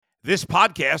This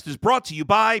podcast is brought to you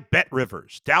by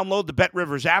BetRivers. Download the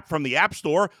BetRivers app from the App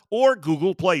Store or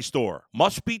Google Play Store.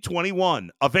 Must be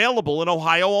 21. Available in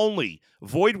Ohio only.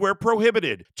 Void where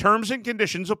prohibited. Terms and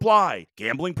conditions apply.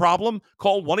 Gambling problem?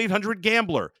 Call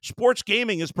 1-800-GAMBLER. Sports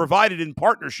gaming is provided in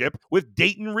partnership with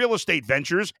Dayton Real Estate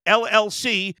Ventures,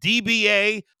 LLC,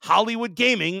 DBA, Hollywood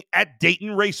Gaming at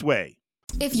Dayton Raceway.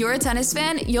 If you're a tennis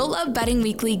fan, you'll love Betting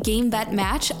Weekly Game Bet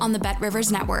Match on the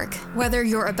BetRivers Network. Whether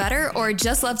you're a bettor or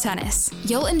just love tennis,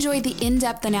 you'll enjoy the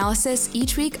in-depth analysis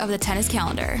each week of the tennis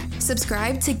calendar.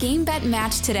 Subscribe to Game Bet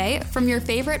Match today from your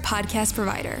favorite podcast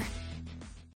provider.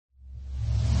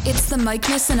 It's the Mike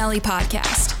Missanelli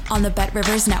Podcast on the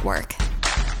BetRivers Network.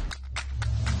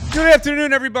 Good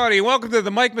afternoon, everybody. Welcome to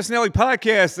the Mike Missanelli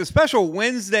Podcast, the special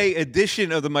Wednesday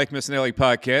edition of the Mike Missanelli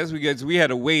Podcast. We had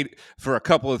to wait for a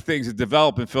couple of things to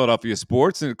develop in Philadelphia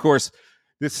sports. And, of course,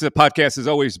 this podcast is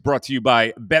always brought to you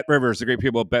by BetRivers, the great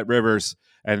people at BetRivers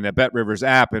and the BetRivers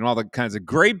app and all the kinds of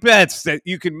great bets that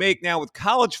you can make now with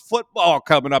college football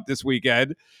coming up this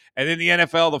weekend and in the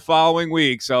NFL the following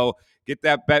week. So get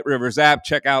that BetRivers app.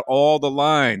 Check out all the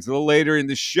lines. A little later in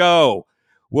the show,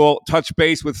 we'll touch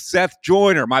base with Seth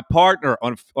Joyner, my partner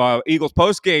on Eagles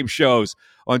postgame shows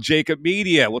on Jacob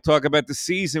Media. We'll talk about the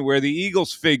season where the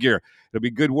Eagles figure. It'll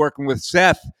be good working with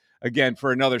Seth again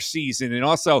for another season. And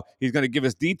also, he's going to give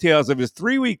us details of his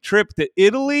 3-week trip to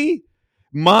Italy,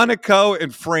 Monaco,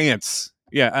 and France.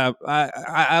 Yeah,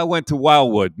 I went to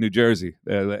Wildwood, New Jersey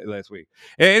last week.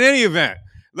 In any event,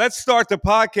 let's start the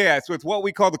podcast with what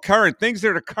we call the current things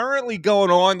that are currently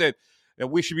going on that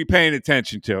we should be paying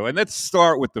attention to. And let's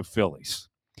start with the Phillies.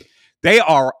 They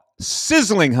are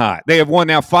sizzling hot. They have won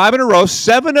now 5 in a row,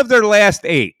 7 of their last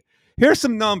 8. Here's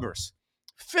some numbers.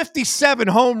 57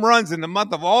 home runs in the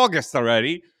month of August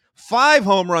already. 5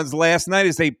 home runs last night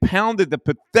as they pounded the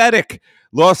pathetic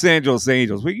Los Angeles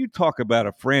Angels. Well, you talk about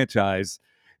a franchise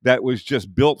that was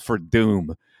just built for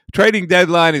doom. Trading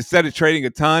deadline, instead of trading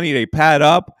Ohtani, they pad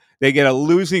up. They get a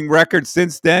losing record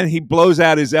since then. He blows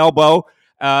out his elbow.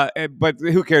 But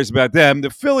who cares about them?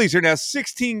 The Phillies are now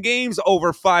 16 games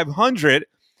over 500.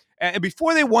 And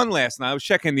before they won last night, I was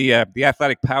checking the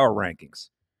Athletic Power Rankings.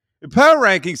 The Power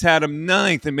Rankings had them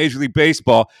 9th in Major League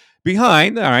Baseball,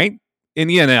 behind, all right, in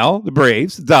the NL, the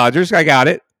Braves, the Dodgers, I got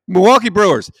it, Milwaukee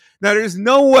Brewers. Now, there's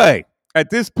no way at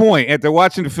this point, after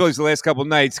watching the Phillies the last couple of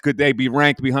nights, could they be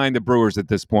ranked behind the Brewers at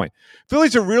this point.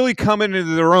 Phillies are really coming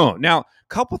into their own. Now, a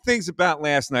couple things about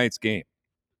last night's game.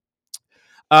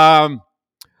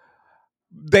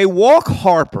 They walk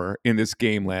Harper in this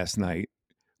game last night,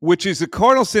 which is the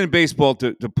cardinal sin in baseball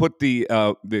to put the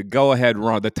go-ahead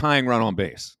run, the tying run on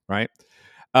base, right?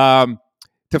 To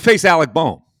face Alec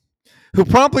Bohm, who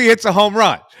promptly hits a home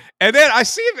run. And then I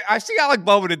see Alec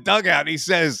Bohm in the dugout, and he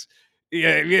says,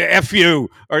 yeah, F you,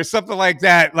 or something like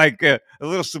that, like a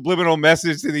little subliminal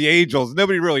message to the Angels.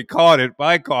 Nobody really caught it, but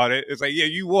I caught it. It's like, yeah,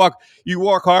 you walk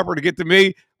Harper to get to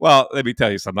me. Well, let me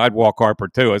tell you something. I'd walk Harper,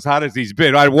 too. As hot as he's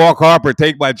been, I'd walk Harper,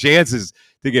 take my chances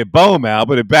to get Bohm out,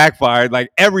 but it backfired like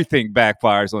everything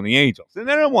backfires on the Angels. And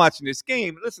then I'm watching this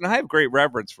game. Listen, I have great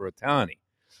reverence for Ohtani.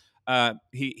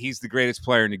 He's the greatest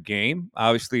player in the game.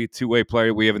 Obviously, a two-way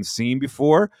player we haven't seen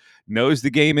before. Knows the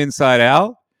game inside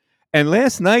out. And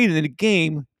last night in the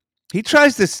game, he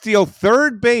tries to steal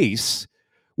third base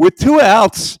with 2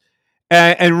 outs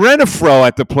and Renfroe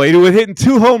at the plate, who had hit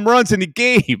 2 home runs in the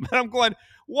game. And I'm going,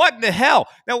 what in the hell?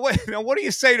 Now, what do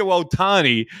you say to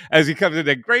Ohtani as he comes in?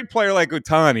 A great player like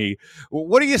Ohtani,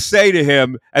 what do you say to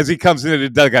him as he comes into the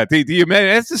dugout? Do you, man,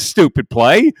 that's a stupid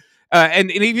play.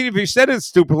 And even if you said it's a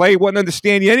stupid play, he wouldn't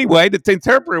understand you anyway. The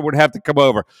interpreter would have to come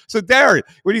over. So, Darren,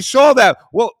 when you saw that,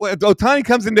 when Ohtani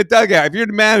comes in the dugout, if you're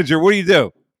the manager, what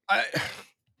do?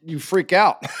 You freak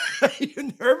out.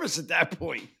 You're nervous at that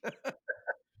point.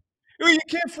 You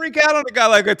can't freak out on a guy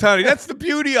like Ohtani. That's the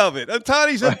beauty of it.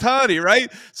 Ohtani's Ohtani, right?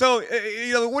 So,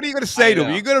 what are you going to say to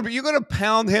him? You're going to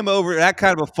pound him over that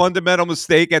kind of a fundamental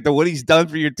mistake after what he's done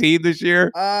for your team this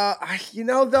year?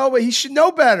 Though, he should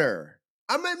know better.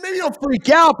 I mean, maybe you don't freak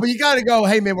out, but you got to go,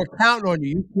 hey, man, we're counting on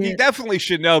you. He definitely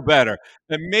should know better.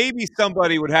 And maybe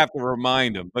somebody would have to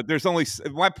remind him. But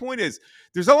my point is,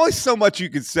 there's only so much you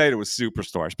can say to a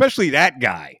superstar, especially that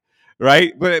guy,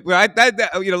 right? But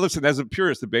listen, as a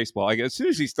purist of baseball, as soon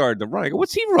as he started to run, I go,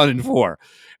 what's he running for?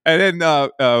 And then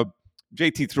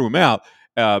JT threw him out.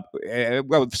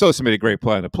 Sosa made a great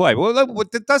play on the play. Well,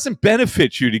 that doesn't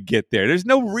benefit you to get there. There's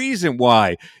no reason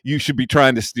why you should be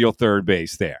trying to steal third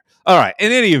base there. All right,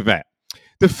 in any event,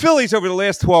 the Phillies over the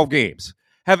last 12 games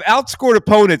have outscored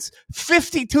opponents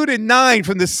 52-9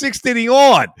 from the 6th inning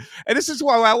on. And this is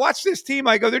why when I watch this team,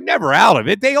 I go, they're never out of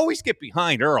it. They always get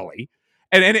behind early.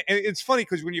 And it's funny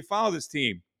because when you follow this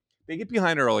team, they get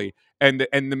behind early, and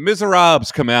the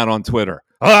miserables come out on Twitter.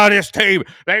 Oh, this team,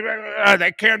 they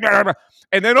can't.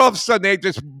 And then all of a sudden, they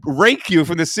just rake you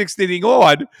from the 6th inning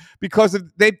on because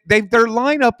their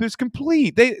lineup is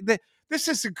complete. This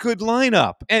is a good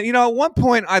lineup. And, at one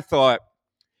point I thought,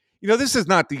 this is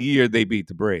not the year they beat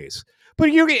the Braves.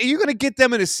 But you're going to get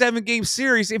them in a 7-game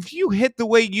series if you hit the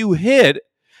way you hit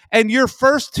and your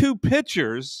first 2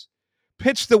 pitchers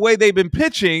pitch the way they've been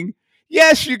pitching.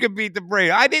 Yes, you can beat the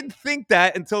Braves. I didn't think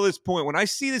that until this point. When I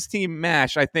see this team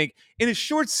mash, I think in a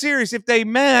short series, if they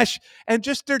mash and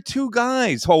just their 2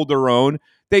 guys hold their own,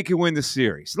 they can win the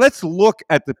series. Let's look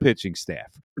at the pitching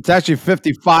staff. It's actually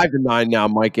 55-9 now,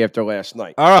 Mike, after last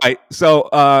night. All right. So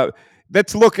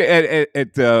let's look at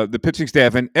the pitching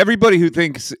staff and everybody who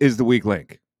thinks is the weak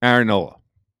link. Aaron Nola.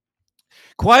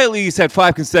 Quietly, he's had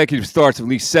 5 consecutive starts of at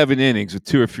least 7 innings with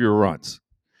 2 or fewer runs.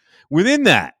 Within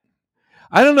that,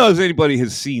 I don't know if anybody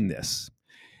has seen this.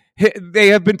 They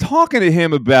have been talking to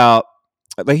him about,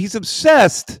 like, he's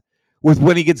obsessed with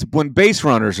when base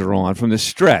runners are on from the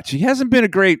stretch. He hasn't been a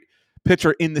great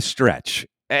pitcher in the stretch.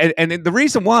 And the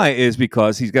reason why is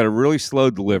because he's got a really slow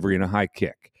delivery and a high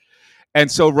kick. And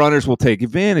so runners will take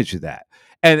advantage of that.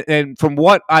 And from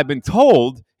what I've been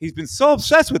told, he's been so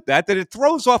obsessed with that it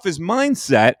throws off his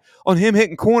mindset on him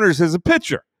hitting corners as a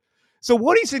pitcher. So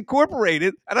what he's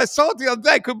incorporated, and I saw it the other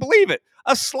day, I couldn't believe it,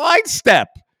 a slide step.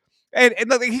 And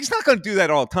he's not going to do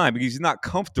that all the time because he's not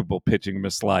comfortable pitching him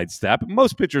a slide step.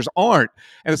 Most pitchers aren't.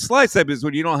 And a slide step is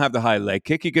when you don't have the high leg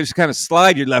kick. You can just kind of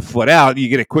slide your left foot out and you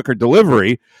get a quicker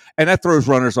delivery, and that throws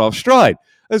runners off stride.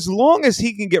 As long as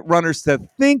he can get runners to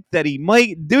think that he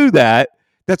might do that,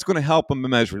 that's going to help him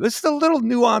measure. This is the little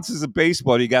nuances of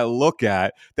baseball you got to look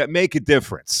at that make a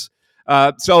difference.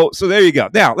 So there you go.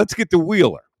 Now, let's get to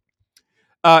Wheeler.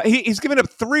 He's given up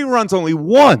 3 runs only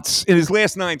once in his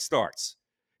last 9 starts.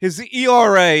 His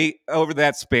ERA over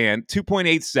that span,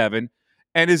 2.87,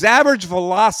 and his average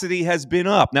velocity has been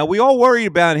up. Now, we all worried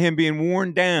about him being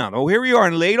worn down. Oh, here we are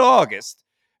in late August.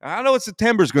 I don't know what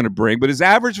September's going to bring, but his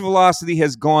average velocity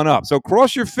has gone up. So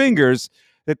cross your fingers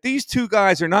that these 2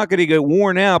 guys are not going to get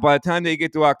worn out by the time they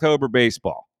get to October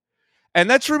baseball. And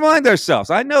let's remind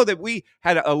ourselves, I know that we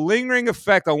had a lingering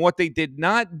effect on what they did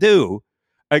not do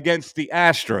against the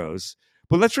Astros.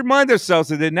 But let's remind ourselves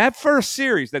that in that first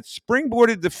series that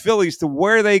springboarded the Phillies to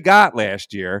where they got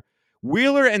last year,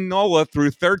 Wheeler and Nola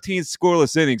threw 13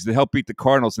 scoreless innings to help beat the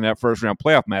Cardinals in that first-round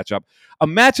playoff matchup, a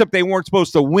matchup they weren't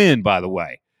supposed to win, by the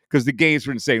way, because the games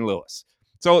were in St. Louis.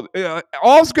 So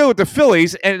all's good with the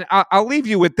Phillies, and I'll leave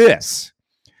you with this.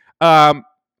 How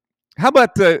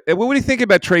about what do you think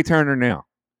about Trey Turner now?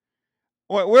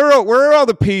 Where are all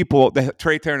the people, the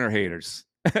Trey Turner haters?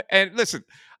 And listen,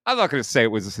 I'm not going to say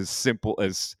it was as simple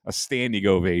as a standing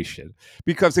ovation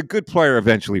because a good player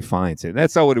eventually finds it. And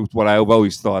that's what I've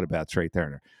always thought about Trey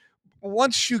Turner.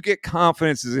 Once you get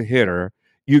confidence as a hitter,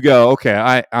 you go,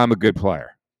 okay, I'm a good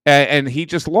player. And he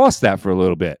just lost that for a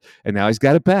little bit. And now he's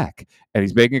got it back. And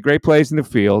he's making great plays in the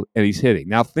field, and he's hitting.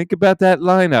 Now think about that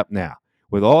lineup now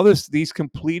with all these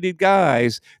completed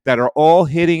guys that are all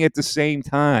hitting at the same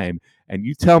time. And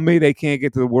you tell me they can't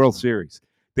get to the World Series.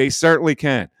 They certainly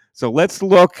can. So let's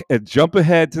look and jump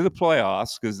ahead to the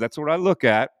playoffs because that's what I look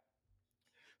at.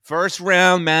 First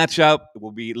round matchup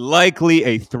will be likely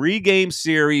a 3-game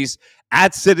series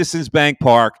at Citizens Bank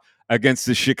Park against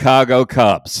the Chicago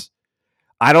Cubs.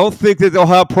 I don't think that they'll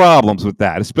have problems with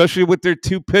that, especially with their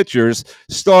 2 pitchers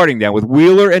starting now with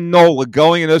Wheeler and Nola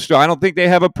going in those. I don't think they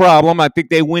have a problem. I think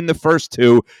they win the first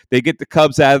 2. They get the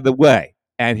Cubs out of the way.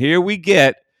 And here we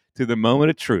get to the moment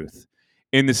of truth.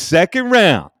 In the second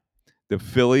round, the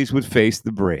Phillies would face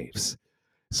the Braves.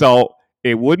 So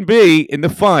it wouldn't be in the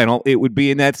final. It would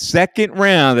be in that second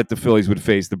round that the Phillies would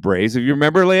face the Braves. If you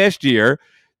remember last year,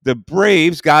 the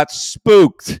Braves got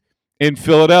spooked in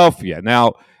Philadelphia.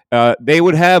 Now, they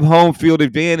would have home field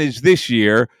advantage this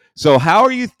year. So how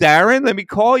are you, Darren? Let me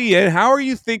call you in. How are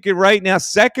you thinking right now?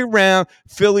 Second round,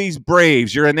 Phillies,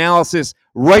 Braves, your analysis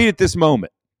right at this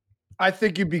moment. I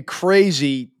think you'd be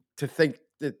crazy to think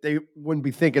that they wouldn't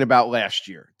be thinking about last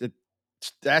year.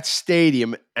 That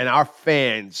stadium and our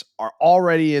fans are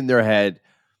already in their head.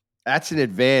 That's an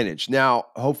advantage. Now,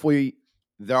 hopefully,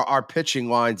 our pitching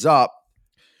lines up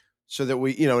so that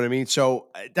we, you know what I mean? So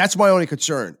that's my only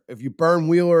concern. If you burn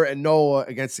Wheeler and Nola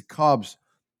against the Cubs,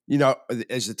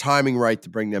 is the timing right to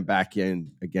bring them back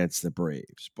in against the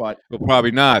Braves? But well,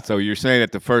 probably not. So you're saying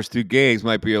that the first 2 games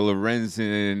might be a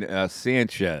Lorenzen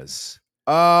Sanchez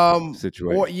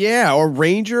situation. Or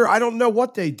Ranger. I don't know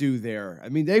what they do there. I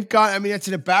mean, it's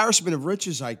an embarrassment of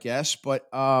riches, I guess. But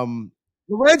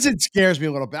Lorenzen scares me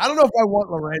a little bit. I don't know if I want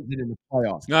Lorenzen in the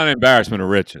playoffs. It's not an embarrassment of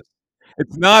riches.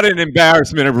 It's not an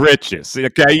embarrassment of riches.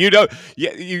 Okay, you don't.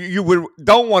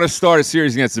 Don't want to start a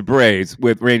series against the Braves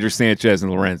with Ranger Sanchez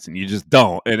and Lorenzen. You just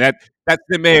don't, and that's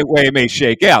the way it may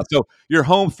shake out. So your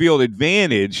home field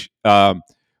advantage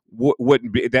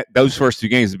wouldn't be that those first two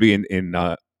games would be in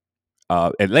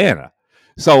Atlanta.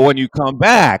 So when you come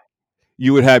back,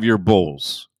 you would have your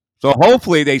Bulls. So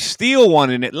hopefully they steal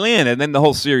one in Atlanta, and then the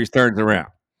whole series turns around.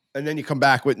 And then you come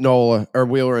back with Nola or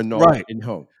Wheeler and Nola Right. at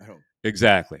home.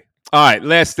 Exactly. All right,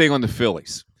 last thing on the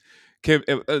Phillies.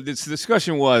 This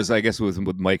discussion was, I guess, with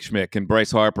Mike Schmidt. Can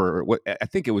Bryce Harper? I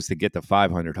think it was to get to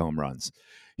 500 home runs.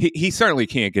 He certainly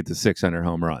can't get to 600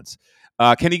 home runs.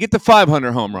 Can he get to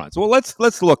 500 home runs? Well,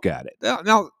 let's look at it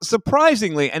now.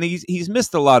 Surprisingly, and he's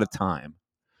missed a lot of time.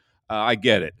 I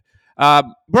get it.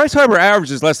 Bryce Harper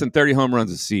averages less than 30 home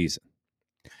runs a season.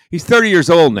 He's 30 years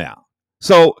old now.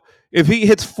 So if he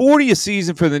hits 40 a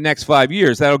season for the next 5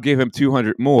 years, that'll give him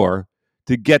 200 more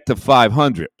to get to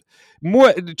 500.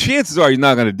 More chances are he's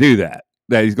not going to do that.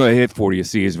 That he's going to hit 40 a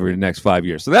season for the next 5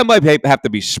 years. So that might have to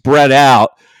be spread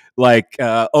out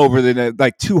over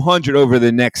 200 over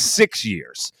the next 6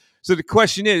 years. So the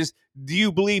question is, do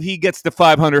you believe he gets to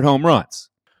 500 home runs?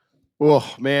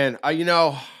 Oh man,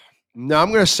 no,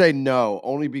 I'm going to say no,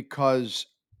 only because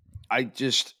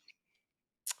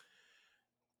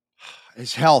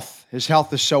his health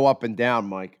is so up and down,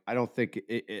 Mike. I don't think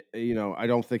I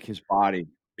don't think his body.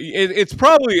 It's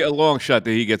probably a long shot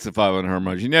that he gets to 500 home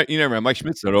runs. You never. Mike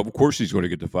Schmidt said, "Of course he's going to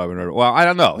get to 500." Well, I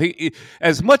don't know. He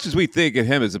as much as we think of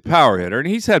him as a power hitter, and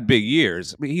he's had big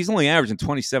years. I mean, he's only averaging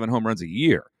 27 home runs a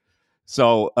year.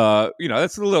 So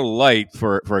that's a little light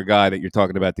for a guy that you're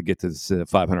talking about to get to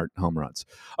 500 home runs.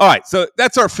 All right, so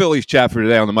that's our Phillies chat for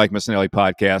today on the Mike Missanelli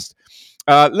podcast.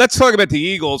 Let's talk about the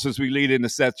Eagles as we lead into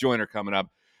Seth Joyner coming up.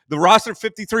 The roster of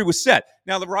 53 was set.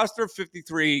 Now, the roster of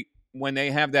 53, when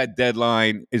they have that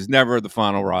deadline, is never the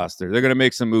final roster. They're going to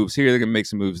make some moves here. They're going to make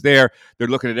some moves there. They're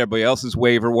looking at everybody else's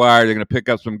waiver wire. They're going to pick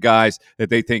up some guys that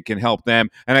they think can help them.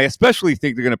 And I especially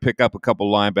think they're going to pick up a couple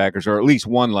linebackers, or at least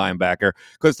one linebacker,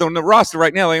 because on the roster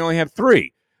right now, they only have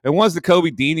three. And one's the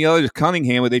Kobe Dean, the other is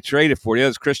Cunningham, who they traded for. The other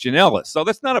is Christian Ellis. So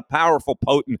that's not a powerful,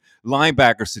 potent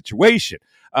linebacker situation.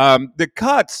 The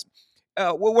cuts,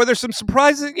 were there some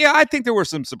surprises? Yeah, I think there were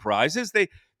some surprises.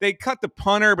 They cut the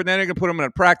punter, but then they're going to put him in a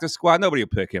practice squad. Nobody will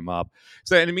pick him up.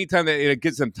 So in the meantime, it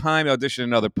gives them time to audition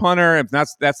another punter. If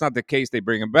that's not the case, they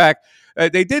bring him back.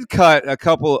 They did cut a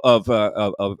couple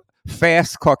of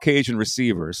fast Caucasian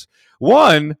receivers.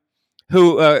 One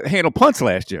who handled punts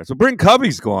last year. So Brent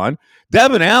Covey's gone.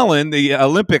 Devin Allen, the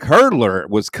Olympic hurdler,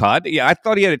 was cut. Yeah, I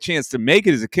thought he had a chance to make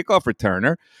it as a kickoff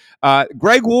returner.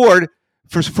 Greg Ward,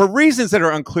 for reasons that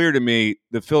are unclear to me,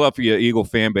 the Philadelphia Eagle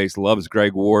fan base loves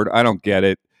Greg Ward. I don't get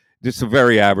it. Just a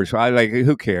very average.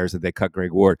 Who cares that they cut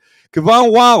Greg Ward?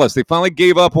 Kevon Wallace, they finally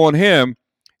gave up on him,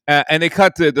 and they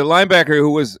cut the linebacker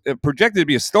who was projected to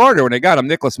be a starter when they got him.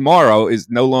 Nicholas Morrow is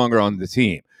no longer on the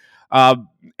team.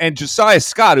 And Josiah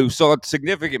Scott, who saw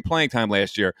significant playing time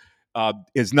last year,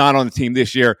 is not on the team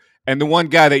this year. And the one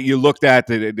guy that you looked at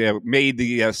that made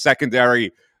the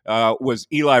secondary was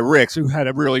Eli Ricks, who had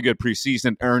a really good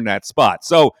preseason, earned that spot.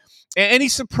 So any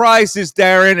surprises,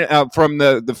 Darren, from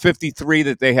the 53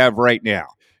 that they have right now?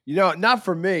 Not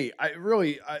for me.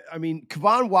 I mean,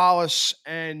 Kevon Wallace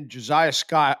and Josiah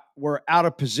Scott were out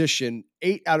of position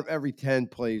 8 out of every 10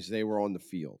 plays they were on the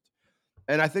field.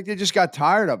 And I think they just got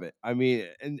tired of it. I mean,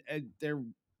 and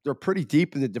they're pretty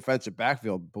deep in the defensive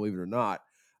backfield, believe it or not.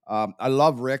 I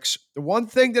love Ricks. The one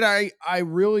thing that I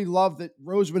really love that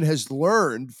Roseman has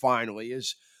learned finally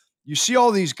is you see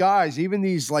all these guys, even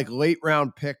these like late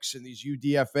round picks and these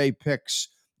UDFA picks,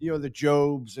 the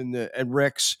Jobs and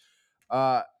Ricks.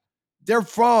 They're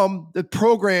from the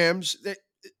programs that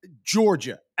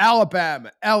Georgia,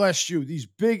 Alabama, LSU, these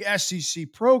big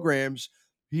SEC programs.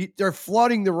 They're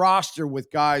flooding the roster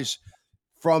with guys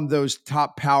from those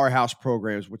top powerhouse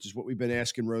programs, which is what we've been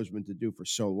asking Roseman to do for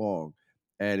so long.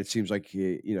 And it seems like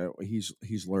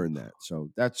he's learned that. So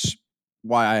that's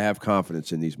why I have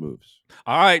confidence in these moves.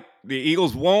 All right. The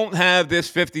Eagles won't have this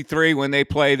 53 when they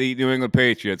play the New England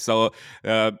Patriots. So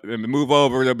move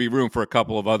over. There'll be room for a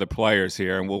couple of other players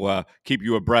here, and we'll keep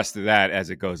you abreast of that as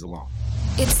it goes along.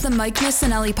 It's the Mike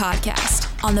Missanelli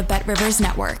podcast on the Bet Rivers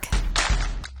Network.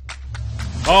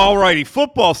 All righty.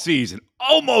 Football season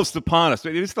almost upon us.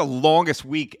 It's the longest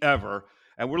week ever.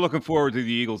 And we're looking forward to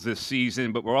the Eagles this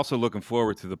season, but we're also looking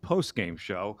forward to the post-game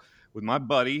show with my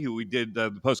buddy who we did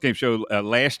the post-game show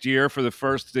last year for the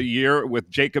first year with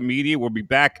Jacob Media. We'll be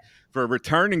back for a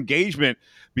return engagement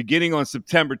beginning on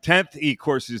September 10th. He, of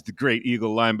course, is the great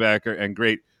Eagle linebacker and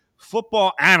great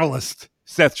football analyst,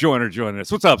 Seth Joyner, joining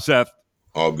us. What's up, Seth?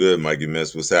 All good, Mikey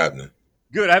Miss. What's happening?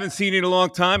 Good. I haven't seen you in a long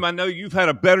time. I know you've had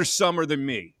a better summer than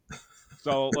me.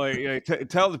 So,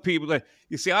 tell the people that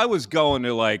you see. I was going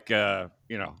to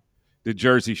the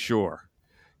Jersey Shore.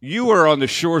 You were on the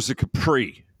shores of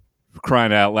Capri, for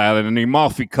crying out loud, and the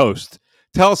Amalfi Coast.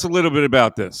 Tell us a little bit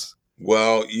about this.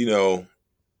 Well,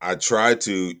 I try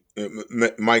to,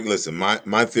 Mike. Listen,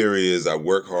 my theory is I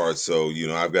work hard, so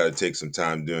I've got to take some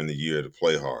time during the year to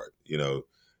play hard.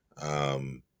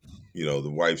 Um, the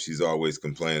wife, she's always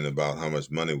complaining about how much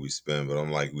money we spend, but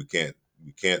I'm like, we can't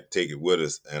take it with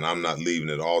us, and I'm not leaving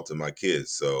it all to my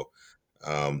kids. So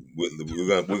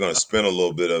we're gonna spend a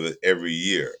little bit of it every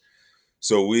year.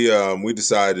 So we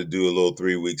decided to do a little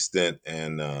 3-week stint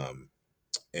in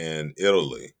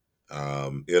Italy.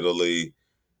 Italy,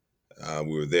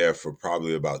 we were there for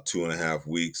probably about 2.5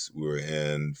 weeks.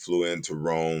 Flew into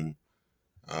Rome,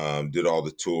 did all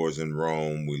the tours in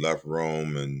Rome. We left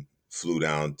Rome and flew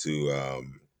down to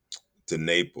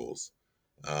Naples.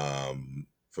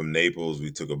 From Naples,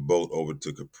 we took a boat over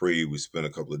to Capri. We spent a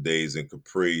couple of days in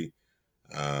Capri.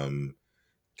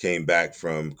 Came back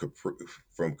from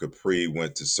Capri,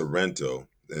 went to Sorrento,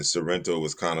 and Sorrento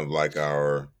was kind of like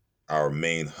our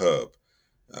main hub.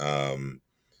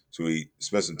 So we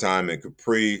spent some time in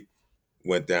Capri,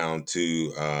 went down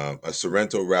to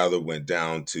Sorrento rather, went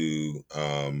down to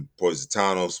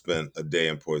Positano, spent a day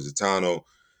in Positano,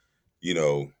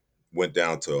 went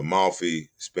down to Amalfi,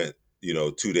 spent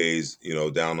 2 days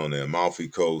down on the Amalfi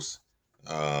Coast,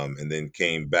 and then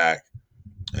came back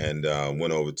and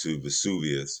went over to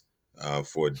Vesuvius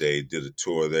for a day, did a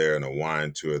tour there and a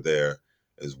wine tour there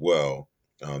as well.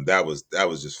 That was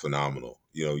just phenomenal.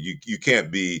 You can't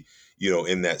be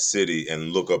in that city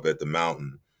and look up at the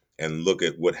mountain and look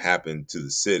at what happened to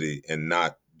the city and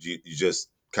not you just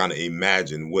kind of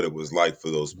imagine what it was like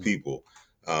for those people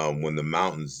when the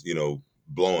mountains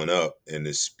blowing up and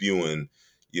is spewing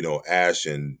ash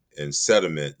and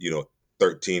sediment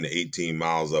 13 to 18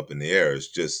 miles up in the air. It's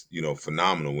just,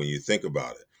 phenomenal when you think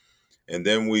about it. And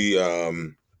then we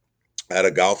had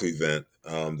a golf event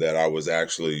that I was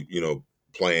actually,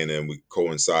 playing in. We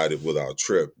coincided with our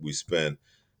trip. We spent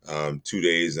 2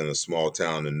 days in a small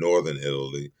town in northern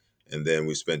Italy. And then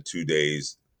we spent 2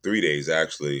 days, 3 days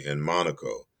actually, in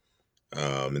Monaco.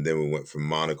 And then we went from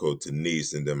Monaco to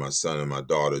Nice, and then my son and my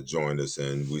daughter joined us,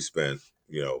 and we spent,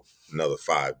 another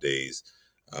 5 days.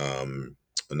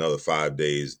 Another 5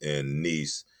 days in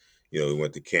Nice. We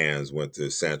went to Cannes, went to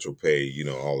Saint-Tropez,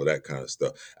 all of that kind of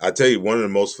stuff. I tell you, one of the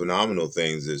most phenomenal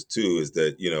things is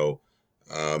that,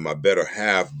 my better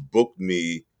half booked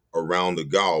me around the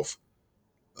golf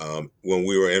when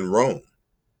we were in Rome.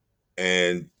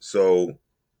 And so,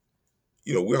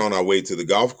 we're on our way to the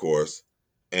golf course,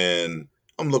 and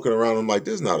I'm looking around. I'm like,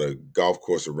 there's not a golf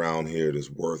course around here that's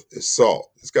worth its salt.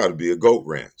 It's got to be a goat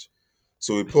ranch.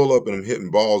 So we pull up and I'm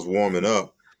hitting balls, warming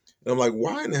up. And I'm like,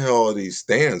 why in the hell are these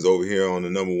stands over here on the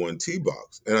number one tee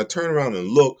box? And I turn around and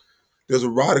look, there's a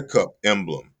Ryder Cup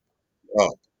emblem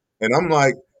up. And I'm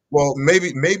like, well,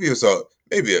 maybe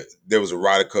there was a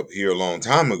Ryder Cup here a long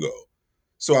time ago.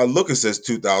 So I look, it says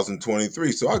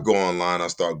 2023. So I go online, I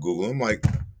start Googling. I'm like,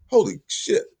 holy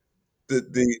shit.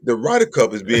 The Ryder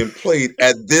Cup is being played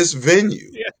at this venue.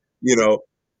 Yeah. You know,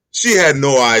 she had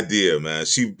no idea, man.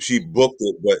 She booked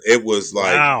it, but it was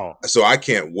like, Wow. so I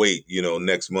can't wait,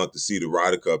 next month to see the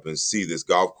Ryder Cup and see this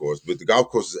golf course. But the golf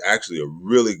course is actually a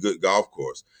really good golf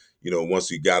course. Once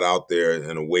we got out there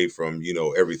and away from,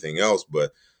 everything else.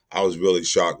 But I was really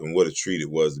shocked, and what a treat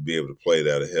it was to be able to play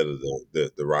that ahead of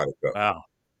the Ryder Cup. Wow.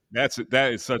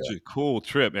 That is such a cool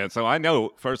trip, man. So I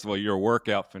know, first of all, you're a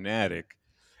workout fanatic.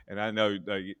 And I know,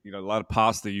 a lot of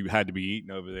pasta you had to be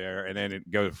eating over there, and then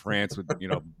go to France with,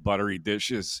 buttery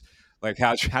dishes. Like,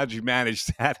 how'd you manage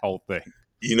that whole thing?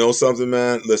 You know something,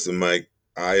 man? Listen, Mike,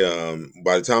 I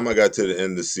by the time I got to the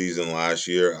end of the season last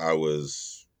year, I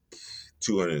was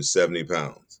 270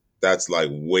 pounds. That's like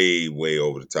way, way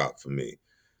over the top for me.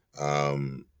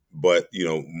 But,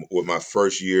 with my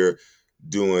first year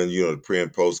doing, the pre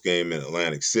and post game in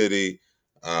Atlantic City,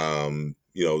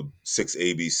 6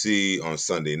 ABC on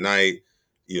Sunday night,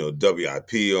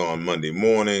 WIP on Monday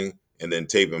morning, and then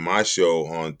taping my show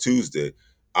on Tuesday,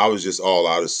 I was just all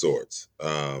out of sorts.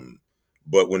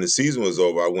 But when the season was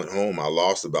over, I went home, I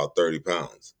lost about 30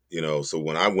 pounds, so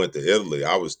when I went to Italy,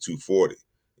 I was 240,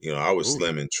 I was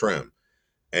slim and trim.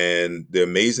 And the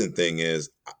amazing thing is,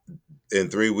 in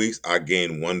 3 weeks, I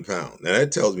gained 1 pound. Now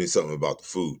that tells me something about the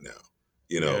food now.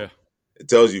 Yeah.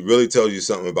 It really tells you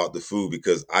something about the food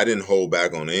because I didn't hold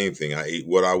back on anything. I ate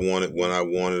what I wanted when I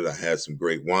wanted. I had some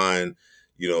great wine,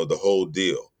 the whole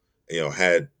deal.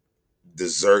 Had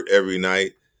dessert every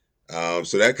night.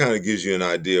 So that kind of gives you an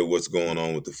idea of what's going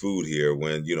on with the food here.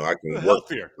 When I A can little work,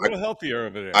 healthier. A I, little healthier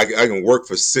over there. I can work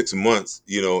for 6 months,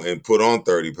 and put on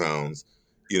 30 pounds,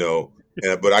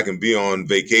 but I can be on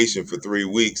vacation for 3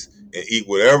 weeks and eat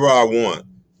whatever I want,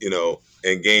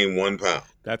 and gain 1 pound.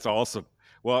 That's awesome.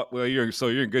 Well, you're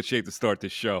in good shape to start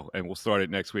this show, and we'll start it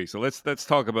next week. So let's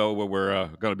talk about what we're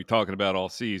going to be talking about all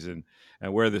season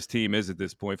and where this team is at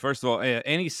this point. First of all,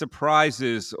 any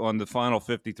surprises on the final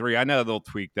 53? I know they'll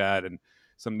tweak that, and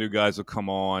some new guys will come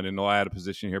on, and they'll add a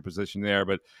position here, position there.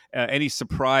 But any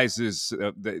surprises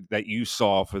that you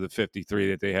saw for the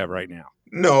 53 that they have right now?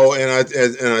 No, and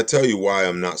I tell you why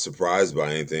I'm not surprised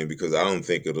by anything because I don't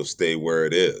think it'll stay where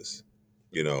it is.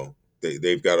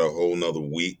 They've got a whole nother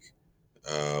week.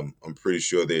 I'm pretty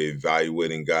sure they're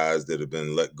evaluating guys that have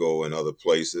been let go in other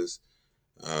places.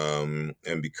 And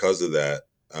because of that,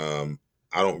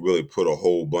 I don't really put a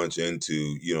whole bunch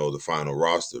into, the final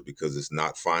roster because it's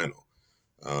not final.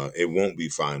 It won't be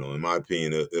final. In my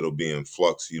opinion, it'll be in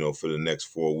flux, for the next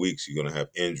 4 weeks. You're going to have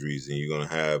injuries and you're going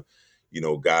to have,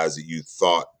 guys that you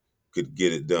thought could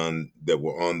get it done that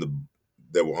were on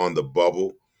the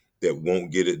bubble that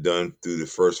won't get it done through the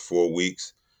first 4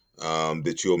 weeks,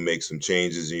 that you'll make some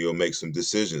changes and you'll make some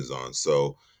decisions on.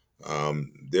 So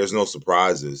there's no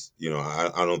surprises.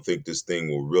 I don't think this thing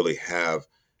will really have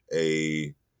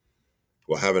an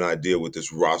idea what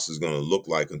this roster is going to look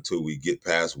like until we get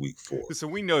past week 4. So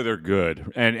we know they're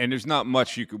good, and there's not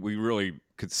much we really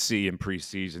could see in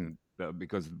preseason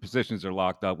because the positions are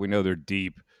locked up. We know they're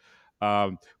deep,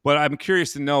 but I'm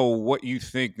curious to know what you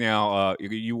think now.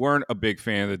 You weren't a big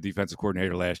fan of the defensive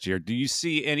coordinator last year. Do you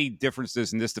see any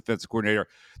differences in this defensive coordinator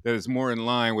that is more in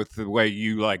line with the way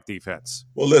you like defense?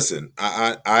 Well, listen,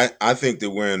 I think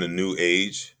that we're in a new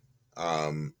age.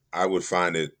 I would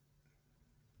find it,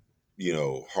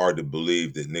 hard to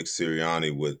believe that Nick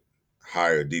Sirianni would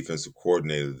hire a defensive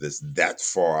coordinator that's that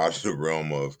far out of the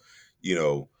realm of, you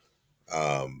know,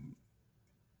 um,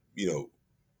 you know,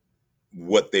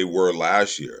 what they were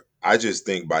last year. I just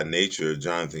think by nature,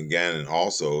 Jonathan Gannon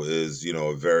also is,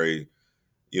 a very,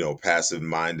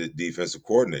 passive-minded defensive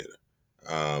coordinator.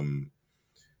 Um,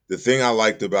 the thing I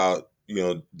liked about,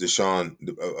 Deshaun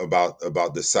about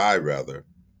Desai rather,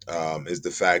 is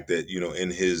the fact that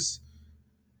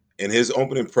in his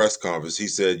opening press conference, he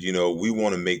said, we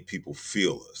want to make people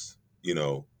feel us.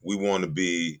 We want to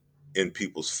be in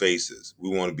people's faces. We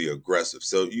want to be aggressive.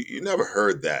 So you never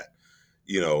heard that,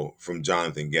 from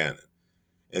Jonathan Gannon.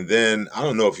 And then I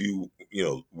don't know if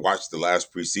watched the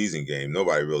last preseason game.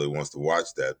 Nobody really wants to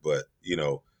watch that, but he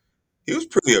was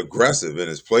pretty aggressive in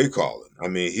his play calling. I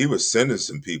mean, he was sending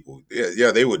some people.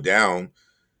 Yeah, they were down,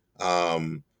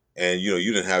 and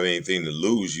you didn't have anything to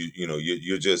lose.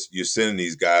 You're sending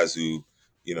these guys who,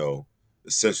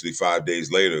 essentially 5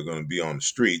 days later are going to be on the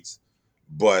streets.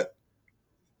 But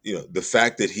the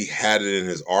fact that he had it in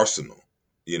his arsenal,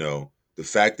 the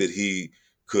fact that he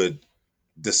could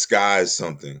disguise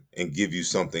something and give you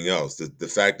something else. The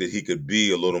fact that he could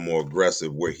be a little more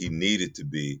aggressive where he needed to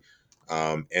be,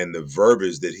 and the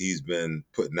verbiage that he's been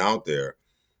putting out there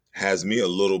has me a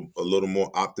little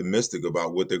more optimistic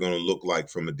about what they're going to look like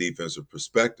from a defensive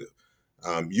perspective.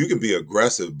 You can be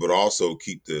aggressive, but also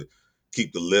keep the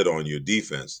lid on your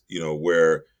defense.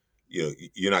 Where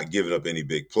you're not giving up any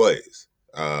big plays.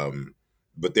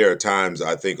 But there are times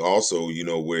I think also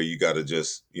where you got to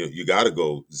just you got to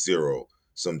go zero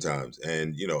sometimes.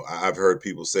 And I've heard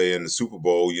people say in the Super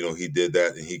Bowl, he did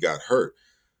that and he got hurt.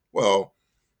 Well,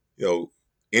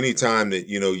 anytime that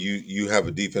you have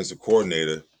a defensive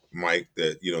coordinator, Mike,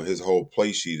 that his whole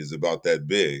play sheet is about that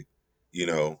big, you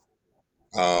know,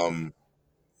 um,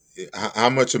 how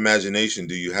much imagination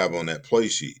do you have on that play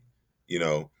sheet? You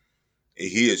know,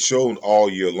 he had shown all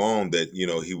year long that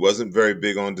he wasn't very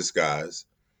big on disguise,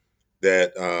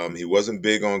 that he wasn't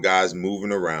big on guys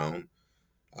moving around.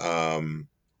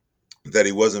 That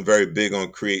he wasn't very big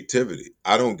on creativity.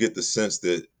 I don't get the sense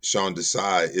that Sean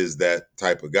Desai is that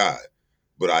type of guy.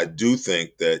 But I do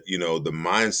think that, the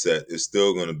mindset is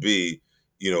still going to be,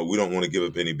 we don't want to give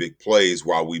up any big plays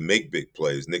while we make big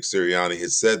plays. Nick Sirianni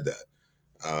has said that.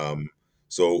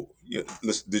 So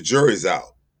listen, the jury's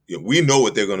out. We know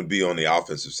what they're going to be on the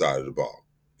offensive side of the ball.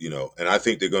 And I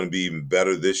think they're going to be even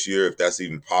better this year, if that's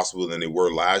even possible, than they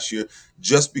were last year,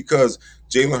 just because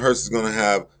Jalen Hurts is going to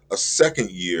have a second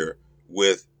year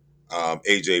with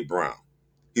AJ Brown.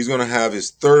 He's going to have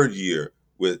his third year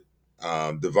with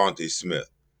Devontae Smith,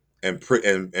 and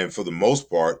for the most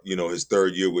part, his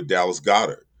third year with Dallas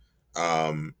Goedert.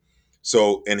 Um,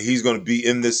 and he's going to be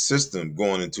in this system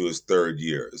going into his third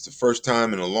year. It's the first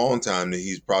time in a long time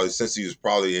that since he was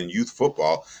probably in youth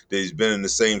football, that he's been in the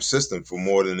same system for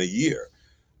more than a year.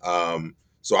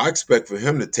 So I expect for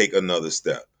him to take another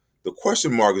step. The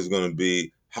question mark is going to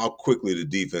be how quickly the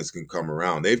defense can come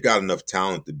around. They've got enough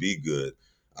talent to be good.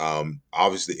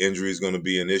 Obviously, injury is going to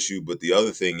be an issue, but the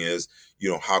other thing is,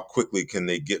 how quickly can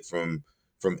they get from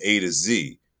A to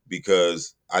Z?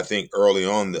 Because I think early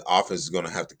on the offense is going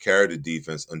to have to carry the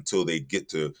defense until they get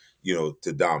to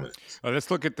dominance. Let's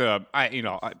look at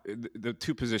the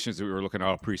two positions that we were looking at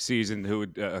all preseason. Who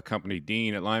would accompany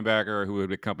Dean at linebacker? Who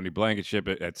would accompany Blankenship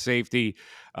at safety?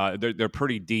 They're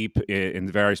pretty deep in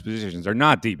the various positions. They're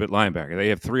not deep at linebacker. They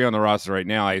have 3 on the roster right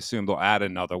now. I assume they'll add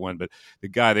another one, but the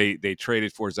guy they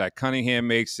traded for, Zach Cunningham,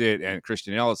 makes it, and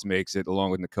Christian Ellis makes it,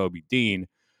 along with Nakobe Dean.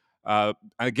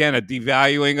 Again, a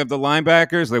devaluing of the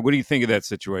linebackers. Like, what do you think of that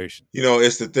situation?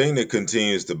 It's the thing that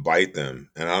continues to bite them,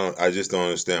 and I just don't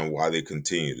understand why they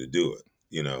continue to do it.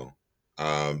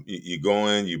 You go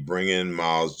in, you bring in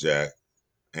Miles Jack,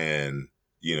 and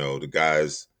the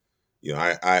guys.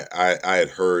 I had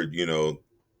heard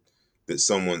that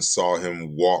someone saw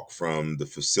him walk from the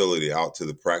facility out to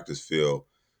the practice field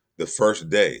the first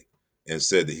day and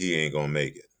said that he ain't gonna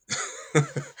make it.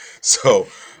 So,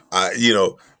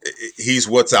 he's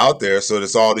what's out there, so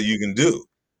that's all that you can do.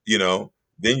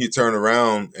 Then you turn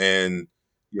around and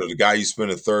the guy you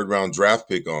spent a third round draft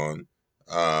pick on,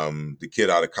 the kid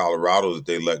out of Colorado that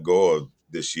they let go of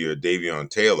this year, Davion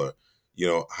Taylor.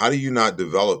 How do you not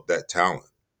develop that talent?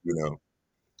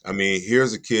 I mean,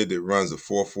 here's a kid that runs a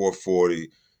 4.4 40,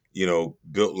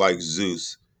 built like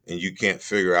Zeus, and you can't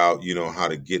figure out, how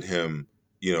to get him,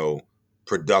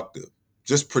 productive.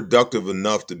 Just productive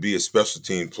enough to be a special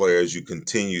team player as you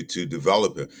continue to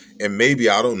develop him. And maybe,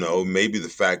 I don't know, maybe the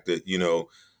fact that,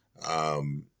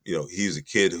 he's a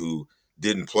kid who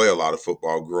didn't play a lot of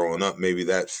football growing up, maybe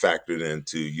that factored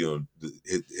into,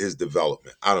 his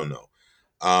development. I don't know.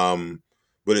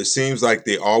 But it seems like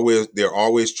they're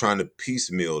always trying to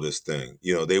piecemeal this thing.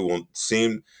 They will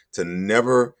seem to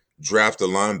never draft a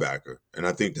linebacker, and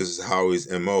I think this is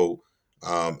Howie's MO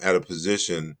at a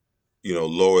position,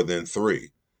 lower than 3.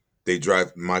 They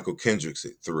draft Michael Kendricks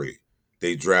at 3.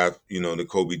 They draft,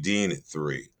 Nakobe Dean at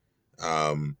 3.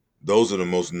 Those are the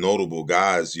most notable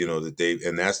guys,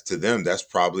 and that's, to them, that's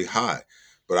probably high.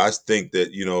 But I think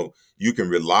that, you can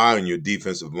rely on your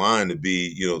defensive line to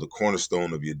be, the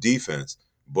cornerstone of your defense.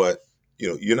 But,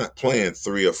 you're not playing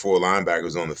 3 or 4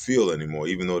 linebackers on the field anymore,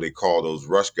 even though they call those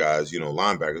rush guys,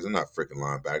 linebackers. They're not freaking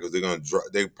linebackers.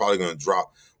 They're probably going to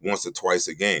drop once or twice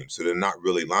a game. So they're not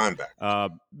really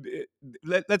linebackers.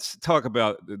 Let's talk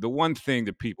about the one thing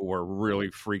that people were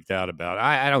really freaked out about.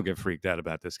 I don't get freaked out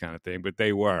about this kind of thing, but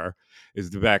they were,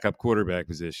 is the backup quarterback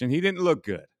position. He didn't look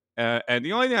good. And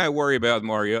the only thing I worry about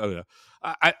Mariota,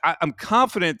 I'm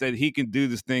confident that he can do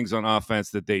the things on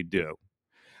offense that they do.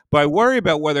 But I worry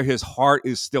about whether his heart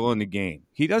is still in the game.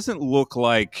 He doesn't look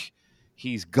like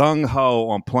he's gung-ho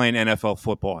on playing NFL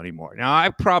football anymore. Now, I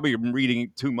probably am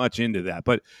reading too much into that,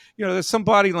 but there's some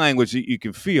body language that you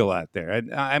can feel out there.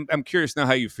 And I'm curious now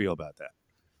how you feel about that.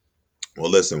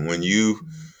 Well, listen, when you've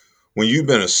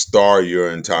been a star your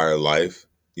entire life,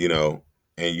 and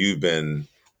you've been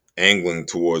angling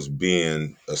towards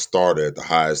being a starter at the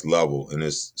highest level, and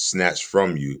it's snatched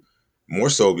from you, more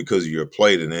so because of your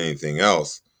play than anything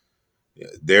else,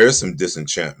 there is some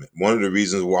disenchantment. One of the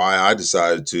reasons why I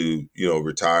decided to,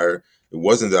 retire, it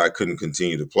wasn't that I couldn't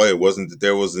continue to play. It wasn't that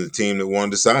there wasn't a team that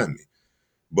wanted to sign me.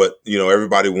 But,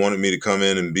 everybody wanted me to come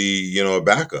in and be, a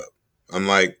backup. I'm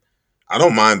like, I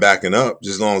don't mind backing up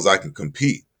just as long as I can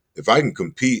compete. If I can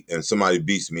compete and somebody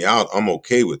beats me out, I'm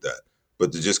okay with that.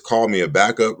 But to just call me a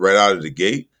backup right out of the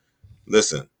gate,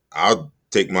 listen, I'll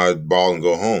take my ball and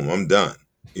go home. I'm done,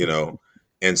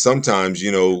 And sometimes,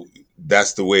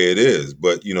 that's the way it is.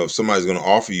 But, if somebody's going to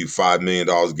offer you $5 million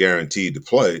guaranteed to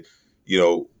play,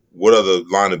 what other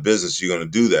line of business are you going to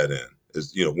do that in?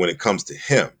 Is, when it comes to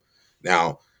him.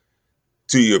 Now,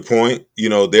 to your point,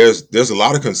 there's a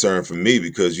lot of concern for me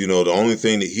because, the only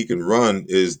thing that he can run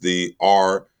is the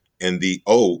R and the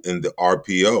O in the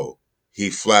RPO.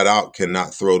 He flat out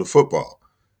cannot throw the football,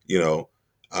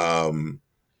 and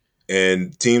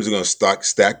teams are going to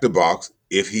stack the box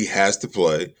if he has to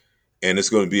play. And it's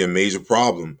going to be a major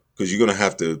problem because you're going to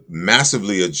have to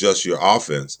massively adjust your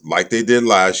offense like they did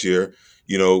last year,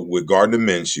 with Gardner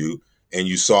Minshew. And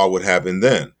you saw what happened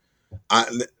then.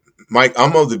 Mike,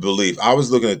 I'm of the belief. I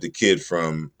was looking at the kid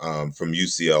from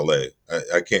UCLA.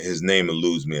 I can't. His name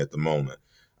eludes me at the moment.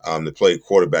 that played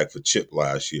quarterback for Chip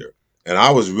last year. And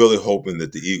I was really hoping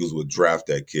that the Eagles would draft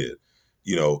that kid,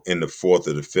 in the 4th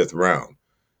or the 5th round,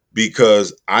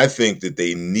 because I think that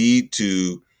they need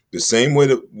to, the same way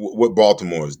that what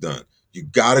Baltimore has done. You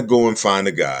got to go and find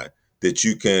a guy that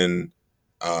you can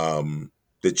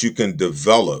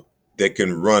develop, that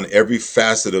can run every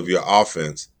facet of your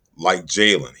offense like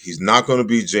Jalen. He's not going to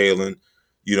be Jalen,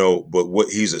 but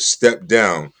he's a step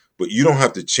down. But you don't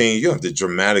have to change. You don't have to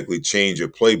dramatically change your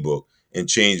playbook and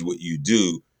change what you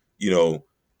do,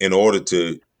 in order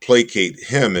to placate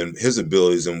him and his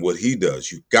abilities and what he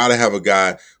does. You've got to have a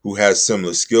guy who has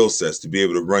similar skill sets to be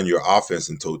able to run your offense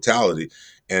in totality.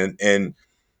 And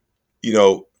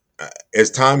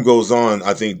as time goes on,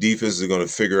 I think defenses are going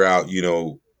to figure out,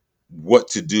 what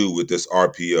to do with this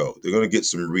RPO. They're going to get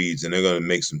some reads and they're going to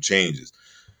make some changes.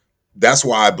 That's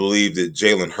why I believe that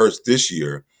Jalen Hurts this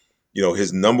year,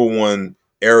 his number one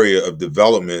area of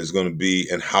development is going to be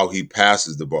in how he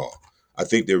passes the ball. I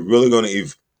think they're really going to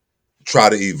try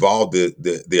to evolve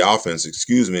the offense,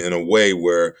 in a way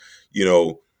where,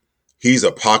 he's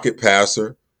a pocket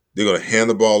passer. They're going to hand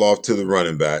the ball off to the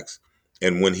running backs.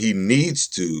 And when he needs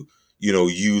to,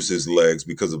 use his legs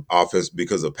because of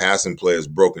passing play is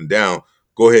broken down,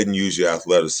 go ahead and use your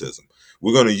athleticism.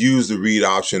 We're going to use the read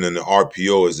option and the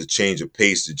RPO as a change of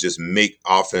pace to just make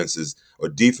offenses or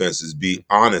defenses be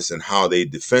honest in how they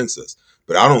defense us.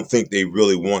 But I don't think they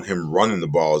really want him running the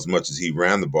ball as much as he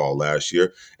ran the ball last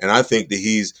year. And I think that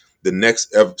he's the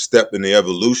next step in the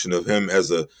evolution of him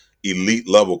as a elite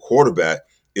level quarterback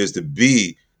is to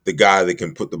be the guy that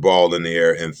can put the ball in the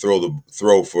air and throw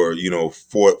for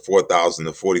 4,000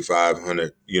 to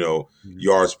 4,500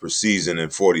 yards per season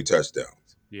and 40 touchdowns.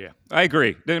 Yeah, I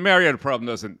agree. The Mariota problem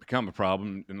doesn't become a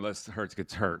problem unless Hurts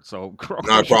gets hurt. So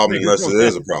not a problem unless it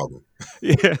is a problem.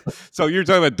 Yeah. So you're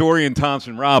talking about Dorian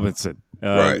Thompson-Robinson,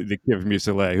 right? The kid from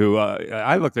UCLA, who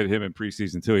I looked at him in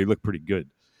preseason too. He looked pretty good.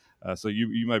 So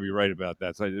you might be right about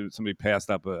that. So somebody passed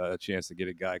up a chance to get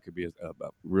a guy who could be a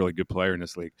really good player in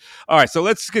this league. All right, so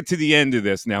let's get to the end of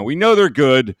this now. We know they're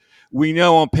good. We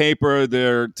know on paper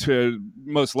they're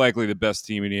most likely the best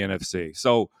team in the NFC.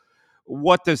 So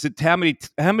what does it? How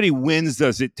many wins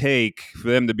does it take for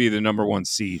them to be the number one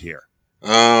seed here?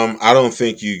 I don't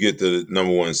think you get the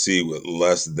number one seed with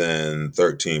less than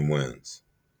 13 wins.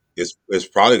 It's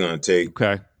probably going to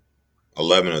take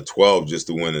 11 or 12 just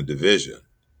to win a division.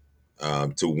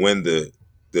 To win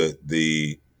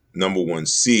the number one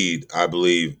seed, I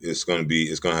believe it's going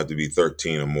to have to be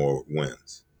 13 or more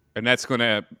wins. And that's going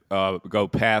to go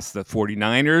past the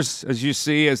 49ers, as you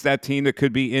see, as that team that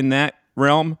could be in that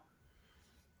realm?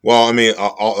 Well, I mean,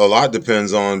 a lot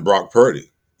depends on Brock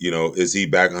Purdy. Is he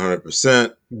back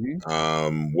 100%?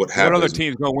 Mm-hmm. What happens? What other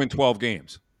team's going to win 12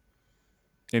 games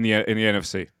in the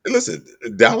NFC? Listen,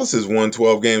 Dallas has won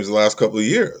 12 games the last couple of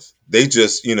years. They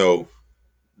just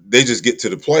get to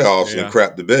the playoffs and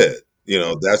crap the bed.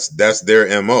 That's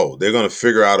their MO. They're going to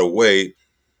figure out a way,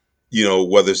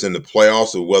 whether it's in the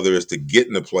playoffs or whether it's to get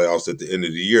in the playoffs at the end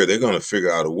of the year, they're going to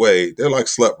figure out a way. They're like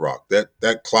Slep Rock.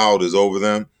 That cloud is over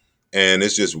them, and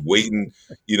it's just waiting,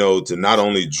 to not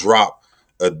only drop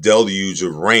a deluge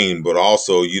of rain, but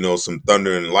also, some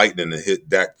thunder and lightning to hit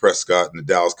Dak Prescott and the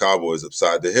Dallas Cowboys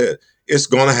upside the head. It's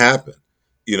going to happen.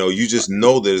 You just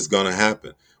know that it's going to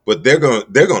happen. But they're going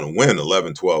to win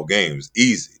 11, 12 games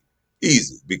easy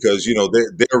because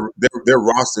their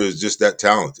roster is just that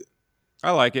talented.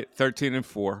 I like it.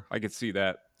 13-4. I could see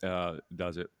that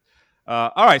does it.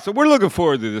 All right, so we're looking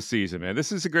forward to this season, man.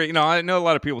 This is a great. I know a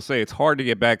lot of people say it's hard to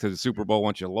get back to the Super Bowl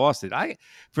once you lost it.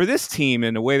 For this team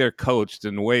and the way they're coached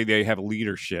and the way they have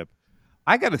leadership,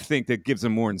 I got to think that gives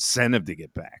them more incentive to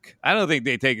get back. I don't think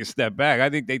they take a step back. I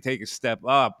think they take a step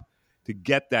up to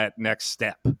get that next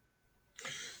step.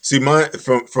 See,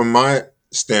 from my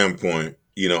standpoint,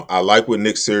 I like what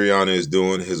Nick Sirianni is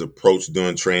doing, his approach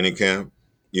during training camp,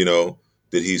 that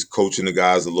he's coaching the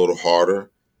guys a little harder.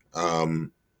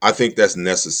 I think that's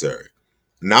necessary.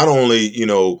 Not only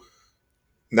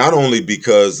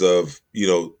because of,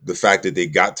 the fact that they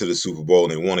got to the Super Bowl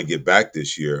and they want to get back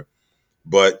this year,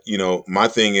 but, my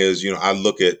thing is, I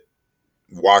look at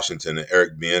Washington and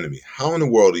Eric Bieniemy. How in the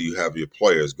world do you have your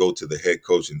players go to the head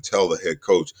coach and tell the head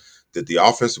coach that the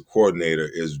offensive coordinator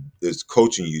is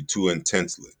coaching you too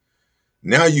intensely?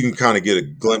 Now you can kind of get a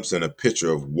glimpse and a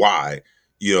picture of why,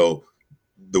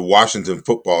 the Washington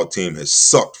football team has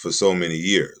sucked for so many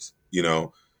years,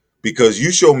 because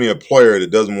you show me a player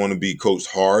that doesn't want to be coached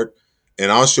hard,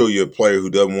 and I'll show you a player who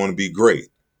doesn't want to be great,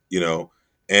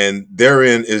 and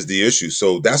therein is the issue.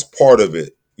 So that's part of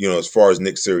it, as far as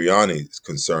Nick Sirianni is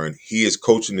concerned. He is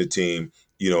coaching the team,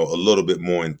 a little bit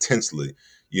more intensely,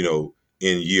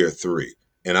 in year 3.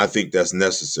 And I think that's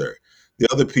necessary. The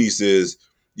other piece is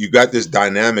you got this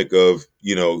dynamic of,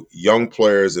 young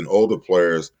players and older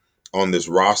players on this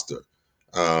roster.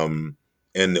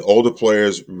 And the older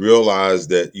players realize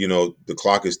that, the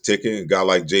clock is ticking. A guy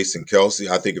like Jason Kelsey,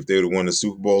 I think if they would have won the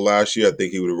Super Bowl last year, I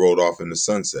think he would have rolled off in the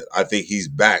sunset. I think he's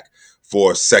back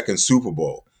for a second Super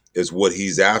Bowl is what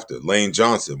he's after. Lane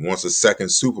Johnson wants a second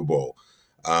Super Bowl.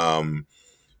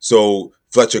 So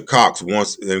Fletcher Cox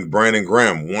wants, and Brandon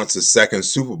Graham wants a second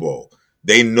Super Bowl.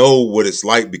 They know what it's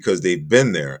like because they've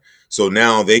been there. So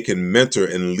now they can mentor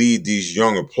and lead these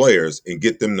younger players and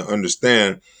get them to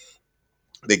understand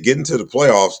that getting to the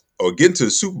playoffs or getting to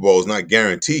the Super Bowl is not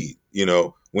guaranteed.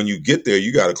 When you get there,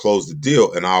 you got to close the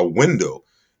deal. And our window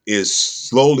is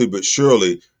slowly but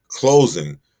surely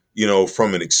closing,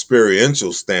 from an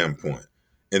experiential standpoint.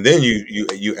 And then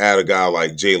you add a guy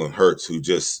like Jalen Hurts, who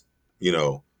just,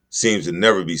 seems to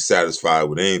never be satisfied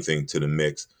with anything to the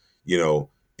mix,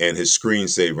 and his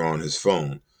screensaver on his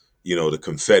phone, the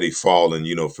confetti falling,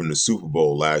 from the Super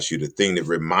Bowl last year. The thing that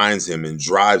reminds him and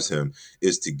drives him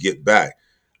is to get back.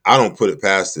 I don't put it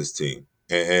past this team.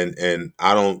 And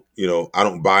I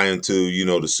don't buy into,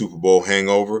 the Super Bowl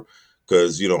hangover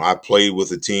because, I played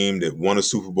with a team that won a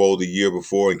Super Bowl the year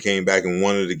before and came back and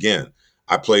won it again.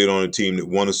 I played on a team that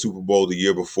won a Super Bowl the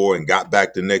year before and got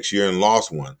back the next year and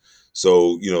lost one.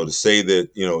 So, to say that,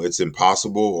 it's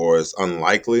impossible or it's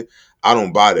unlikely, I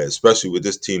don't buy that, especially with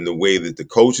this team, the way that the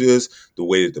coach is, the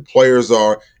way that the players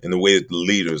are, and the way that the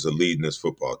leaders are leading this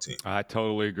football team. I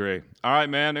totally agree. All right,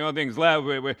 man. The only thing's left.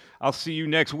 I'll see you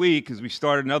next week as we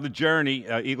start another journey.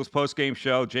 Eagles postgame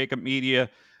show, Jacob Media.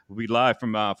 We'll be live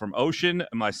from Ocean,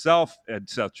 myself, and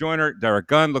Seth Joyner, Derek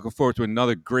Gunn. Looking forward to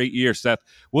another great year, Seth.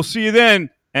 We'll see you then.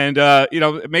 And,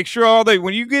 make sure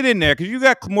when you get in there, because you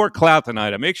got more clout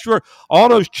tonight, make sure all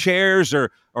those chairs are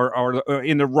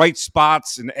in the right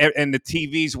spots and the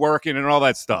TV's working and all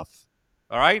that stuff.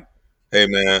 All right? Hey,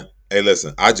 man. Hey,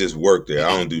 listen, I just work there.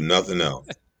 I don't do nothing else.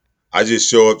 I just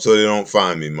show up so they don't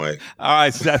find me, Mike. All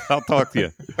right, Seth, I'll talk to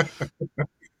you.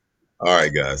 All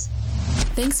right, guys.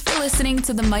 Thanks for listening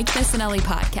to the Mike Missanelli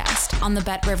podcast on the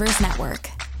Bet Rivers Network.